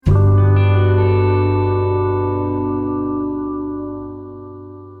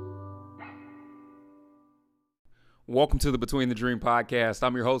Welcome to the Between the Dream podcast.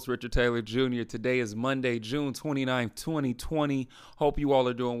 I'm your host, Richard Taylor Jr. Today is Monday, June 29th, 2020. Hope you all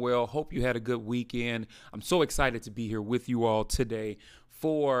are doing well. Hope you had a good weekend. I'm so excited to be here with you all today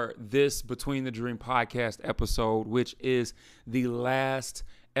for this Between the Dream podcast episode, which is the last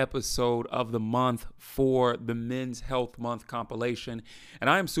episode of the month for the Men's Health Month compilation. And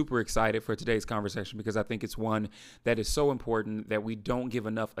I am super excited for today's conversation because I think it's one that is so important that we don't give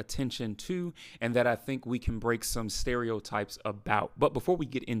enough attention to and that I think we can break some stereotypes about. But before we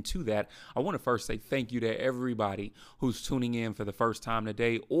get into that, I want to first say thank you to everybody who's tuning in for the first time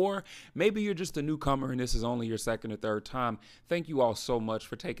today, or maybe you're just a newcomer and this is only your second or third time. Thank you all so much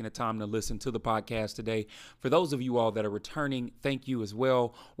for taking the time to listen to the podcast today. For those of you all that are returning, thank you as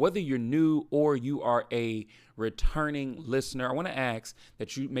well. Whether you're new or you are a returning listener, I want to ask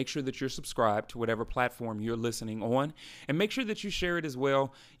that you make sure that you're subscribed to whatever platform you're listening on and make sure that you share it as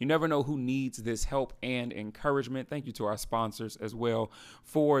well. You never know who needs this help and encouragement. Thank you to our sponsors as well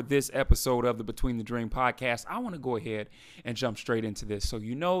for this episode of the Between the Dream podcast. I want to go ahead and jump straight into this. So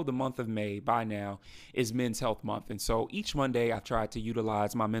you know the month of May by now is Men's Health Month. And so each Monday I try to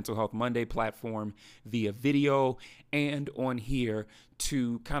utilize my Mental Health Monday platform via video and on here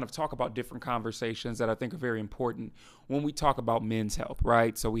to kind of talk about different conversations that I think are very important when we talk about men's health,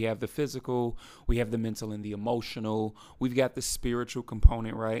 right? So we have the physical, we have the mental and the emotional, we've got the spiritual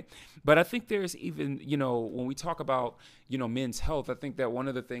component, right? But I think there's even, when we talk about, men's health, I think that one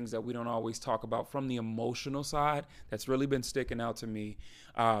of the things that we don't always talk about from the emotional side that's really been sticking out to me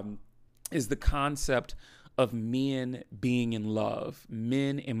is the concept of men being in love,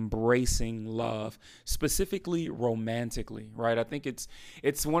 men embracing love, specifically romantically, right? I think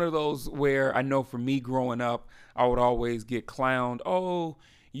it's one of those where I know for me growing up, I would always get clowned. Oh,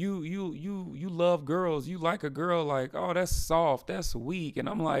 you love girls. You like a girl, like, oh, that's soft, that's weak. And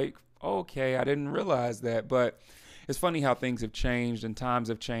I'm like, okay, I didn't realize that. But it's funny how things have changed and times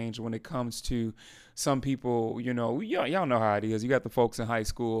have changed when it comes to some people, y'all know how it is. You got the folks in high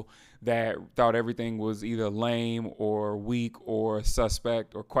school that thought everything was either lame or weak or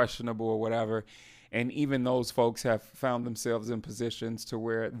suspect or questionable or whatever. And even those folks have found themselves in positions to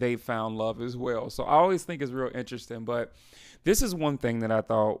where they found love as well. So I always think it's real interesting. But this is one thing that I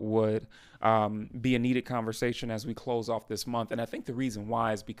thought would be a needed conversation as we close off this month. And I think the reason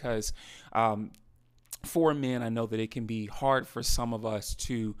why is because for men, I know that it can be hard for some of us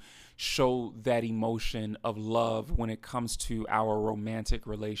to show that emotion of love when it comes to our romantic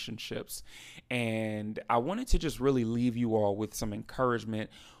relationships. And I wanted to just really leave you all with some encouragement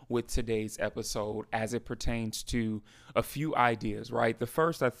with today's episode as it pertains to a few ideas, right? The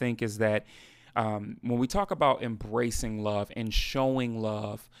first, I think, is that when we talk about embracing love and showing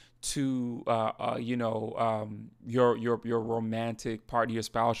love to your romantic partner, your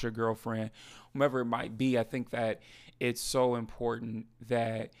spouse, your girlfriend, whomever it might be, I think that it's so important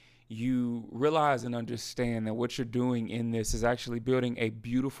that you realize and understand that what you're doing in this is actually building a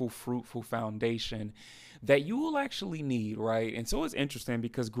beautiful, fruitful foundation that you will actually need, right? And so it's interesting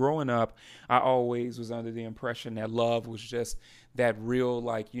because growing up, I always was under the impression that love was just that real,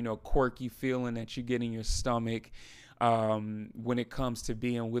 quirky feeling that you get in your stomach when it comes to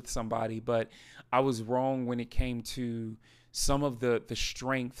being with somebody. But I was wrong when it came to some of the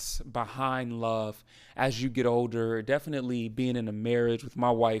strengths behind love as you get older. Definitely being in a marriage with my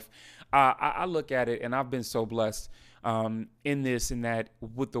wife, I look at it and I've been so blessed in that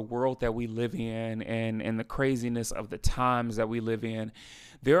with the world that we live in and the craziness of the times that we live in,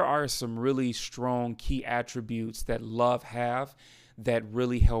 there are some really strong key attributes that love have that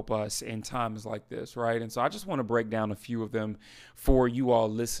really help us in times like this, right? And so I just want to break down a few of them for you all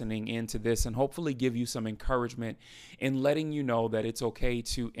listening into this and hopefully give you some encouragement in letting you know that it's okay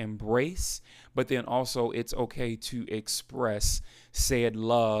to embrace, but then also it's okay to express said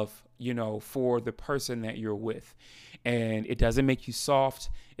love, for the person that you're with. And it doesn't make you soft.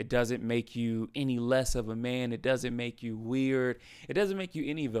 It doesn't make you any less of a man. It doesn't make you weird. It doesn't make you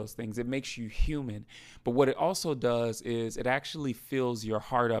any of those things. It makes you human. But what it also does is it actually fills your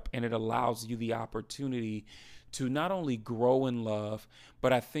heart up and it allows you the opportunity to not only grow in love,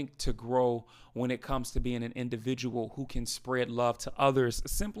 but I think to grow when it comes to being an individual who can spread love to others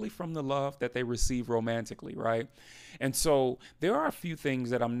simply from the love that they receive romantically, right? And so there are a few things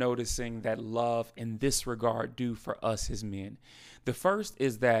that I'm noticing that love in this regard do for us as men. The first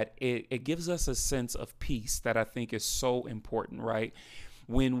is that it gives us a sense of peace that I think is so important, right?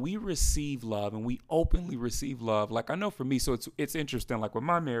 When we receive love and we openly receive love, like I know for me, so it's interesting, like with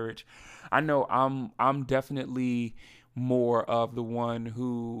my marriage, I know I'm definitely more of the one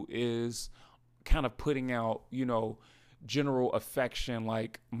who is kind of putting out, general affection.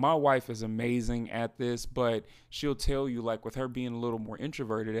 Like, my wife is amazing at this, but she'll tell you, like, with her being a little more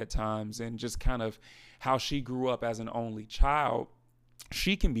introverted at times and just kind of how she grew up as an only child,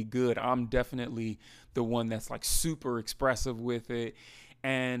 she can be good. I'm definitely the one that's like super expressive with it.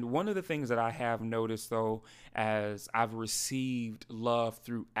 And one of the things that I have noticed, though, as I've received love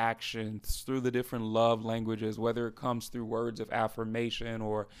through actions, through the different love languages, whether it comes through words of affirmation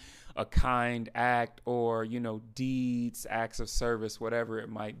or a kind act or, deeds, acts of service, whatever it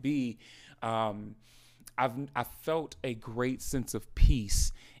might be, I've felt a great sense of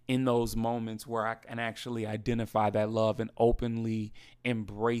peace in those moments where I can actually identify that love and openly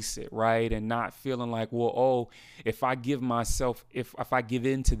embrace it, right? And not feeling like, well, oh, if I give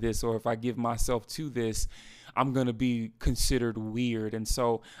into this, or if I give myself to this, I'm going to be considered weird. And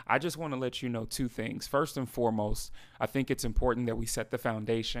so I just want to let you know two things. First and foremost, I think it's important that we set the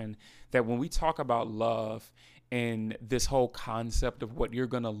foundation that when we talk about love and this whole concept of what you're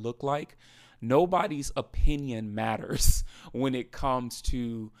going to look like, nobody's opinion matters when it comes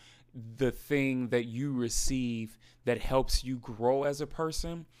to the thing that you receive that helps you grow as a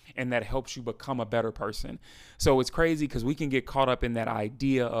person and that helps you become a better person. So it's crazy because we can get caught up in that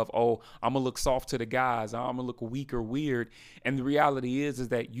idea of, oh, I'm gonna look soft to the guys, I'm gonna look weak or weird. And the reality is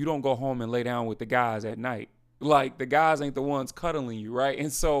that you don't go home and lay down with the guys at night. Like, the guys ain't the ones cuddling you, right?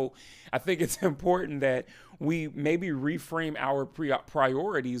 And so I think it's important that we maybe reframe our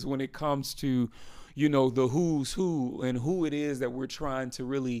priorities when it comes to, the who's who and who it is that we're trying to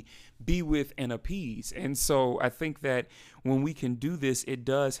really be with and appease. And so I think that when we can do this, it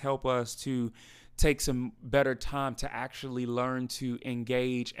does help us to take some better time to actually learn to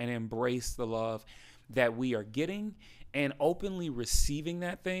engage and embrace the love that we are getting and openly receiving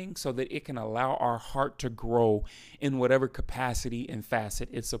that thing so that it can allow our heart to grow in whatever capacity and facet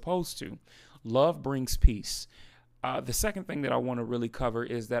it's supposed to. Love brings peace. The second thing that I want to really cover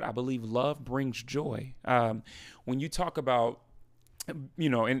is that I believe love brings joy. When you talk about,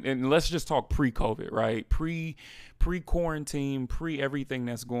 and let's just talk pre-COVID, right? Pre-quarantine, everything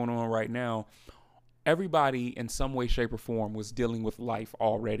that's going on right now, everybody in some way, shape, or form was dealing with life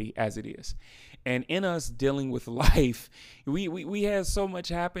already as it is. And in us dealing with life, we had so much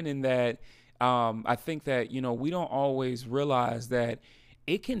happening that I think that, we don't always realize that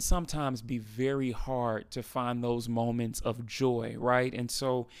it can sometimes be very hard to find those moments of joy, right? And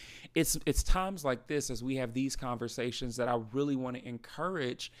so it's times like this, as we have these conversations, that I really want to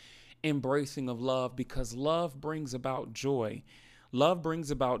encourage embracing of love, because love brings about joy. Love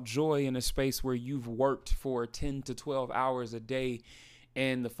brings about joy in a space where you've worked for 10 to 12 hours a day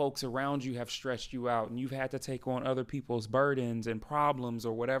and the folks around you have stressed you out and you've had to take on other people's burdens and problems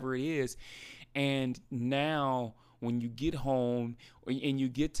or whatever it is. And now when you get home and you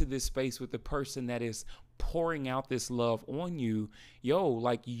get to this space with the person that is pouring out this love on you,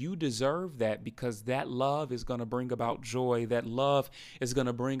 like, you deserve that, because that love is going to bring about joy. That love is going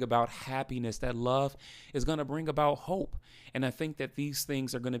to bring about happiness. That love is going to bring about hope. And I think that these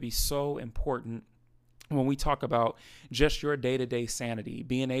things are going to be so important when we talk about just your day-to-day sanity,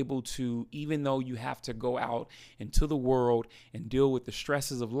 being able to, even though you have to go out into the world and deal with the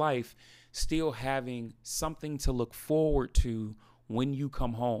stresses of life, still having something to look forward to when you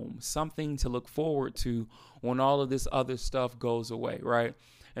come home, something to look forward to when all of this other stuff goes away, right?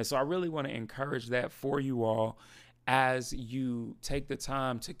 And so I really want to encourage that for you all as you take the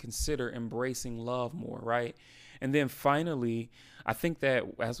time to consider embracing love more, right? And then finally, I think that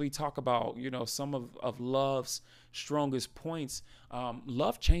as we talk about, some of love's strongest points,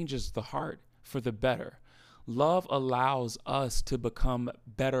 love changes the heart for the better. Love allows us to become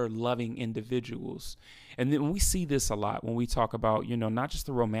better loving individuals. And then we see this a lot when we talk about, not just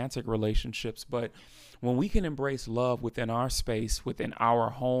the romantic relationships, but when we can embrace love within our space, within our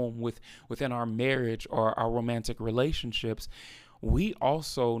home, within our marriage or our romantic relationships, we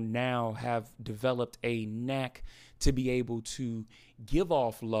also now have developed a knack to be able to give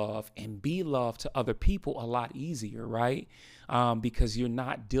off love and be love to other people a lot easier, right? Because you're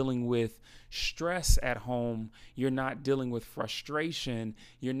not dealing with stress at home. You're not dealing with frustration.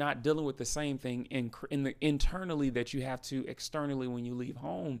 You're not dealing with the same thing internally that you have to externally when you leave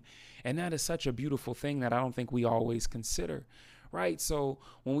home. And that is such a beautiful thing that I don't think we always consider. Right. So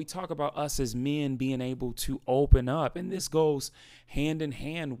when we talk about us as men being able to open up, and this goes hand in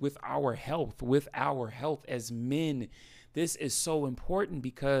hand with our health as men, this is so important,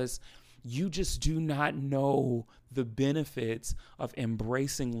 because you just do not know the benefits of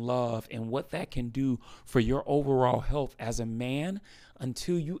embracing love and what that can do for your overall health as a man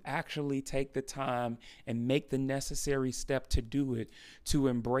until you actually take the time and make the necessary step to do it, to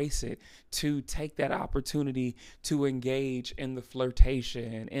embrace it, to take that opportunity to engage in the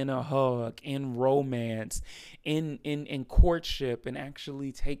flirtation, in a hug, in romance, in courtship, and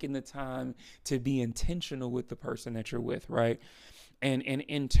actually taking the time to be intentional with the person that you're with, right? And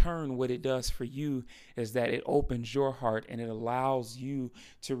in turn, what it does for you is that it opens your heart and it allows you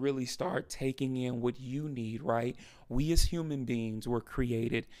to really start taking in what you need, right? We as human beings were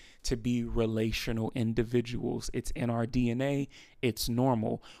created to be relational individuals. It's in our DNA. It's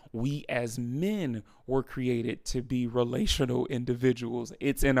normal. We as men were created to be relational individuals.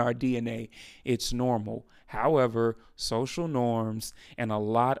 It's in our DNA. It's normal. However, social norms and a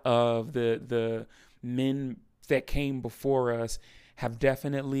lot of the men that came before us have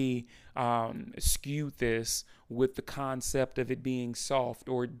definitely skewed this with the concept of it being soft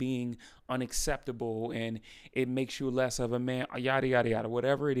or it being unacceptable, and it makes you less of a man, yada, yada, yada,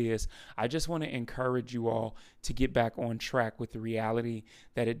 whatever it is. I just want to encourage you all to get back on track with the reality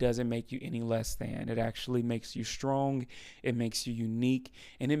that it doesn't make you any less than. It actually makes you strong, it makes you unique,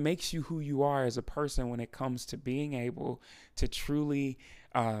 and it makes you who you are as a person when it comes to being able to truly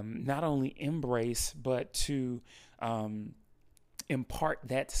not only embrace, but to impart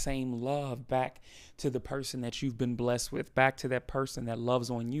that same love back to the person that you've been blessed with, back to that person that loves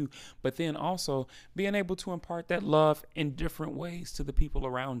on you, but then also being able to impart that love in different ways to the people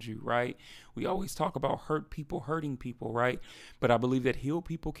around you, right? We always talk about hurt people hurting people, right? But I believe that healed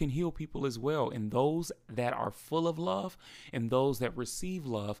people can heal people as well. And those that are full of love and those that receive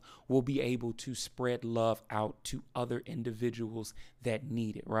love will be able to spread love out to other individuals that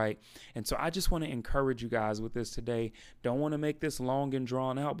need it, right? And so I just want to encourage you guys with this today. Don't want to make this long and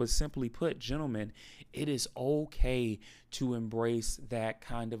drawn out, but simply put, gentlemen, it is okay to embrace that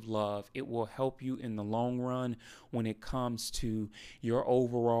kind of love. It will help you in the long run when it comes to your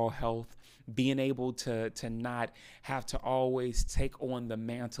overall health, being able to not have to always take on the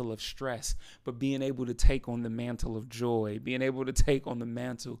mantle of stress, but being able to take on the mantle of joy, being able to take on the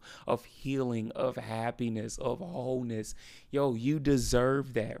mantle of healing, of happiness, of wholeness. Yo, you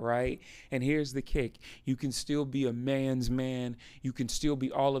deserve that, right? And here's the kick. You can still be a man's man. You can still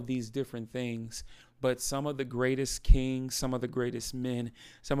be all of these different things. But some of the greatest kings, some of the greatest men,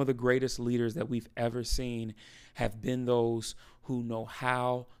 some of the greatest leaders that we've ever seen have been those who know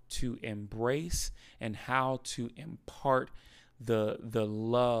how to embrace and how to impart the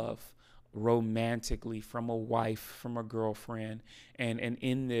love romantically from a wife, from a girlfriend, and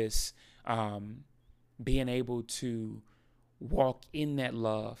in this being able to walk in that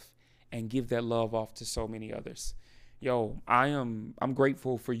love and give that love off to so many others. Yo, I'm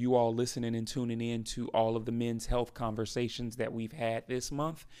grateful for you all listening and tuning in to all of the men's health conversations that we've had this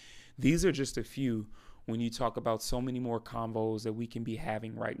month. These are just a few when you talk about so many more convos that we can be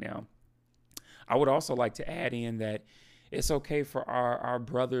having right now. I would also like to add in that it's okay for our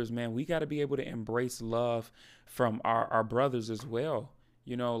brothers, man. We got to be able to embrace love from our brothers as well.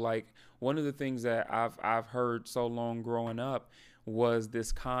 You know, like one of the things that I've heard so long growing up was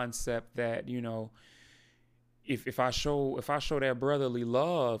this concept that, you know, if I show that brotherly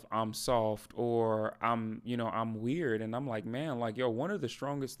love, I'm soft or I'm weird. And I'm like, man, like, yo, one of the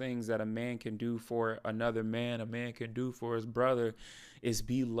strongest things that a man can do for another man, a man can do for his brother is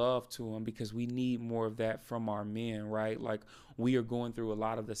be love to him, because we need more of that from our men, right? Like, we are going through a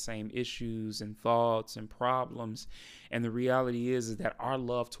lot of the same issues and thoughts and problems. And the reality is that our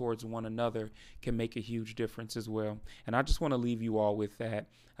love towards one another can make a huge difference as well. And I just want to leave you all with that.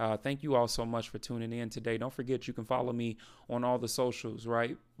 Thank you all so much for tuning in today. Don't forget, you can follow me on all the socials,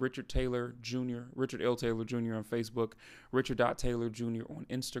 right? Richard Taylor Jr., Richard L. Taylor Jr. on Facebook, Richard.Taylor Jr. on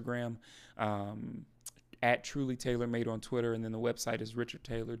Instagram, at Truly Taylor Made on Twitter, and then the website is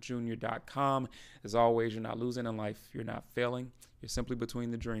richardtaylorjr.com. As always, you're not losing in life. You're not failing. You're simply between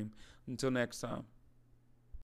the dream. Until next time.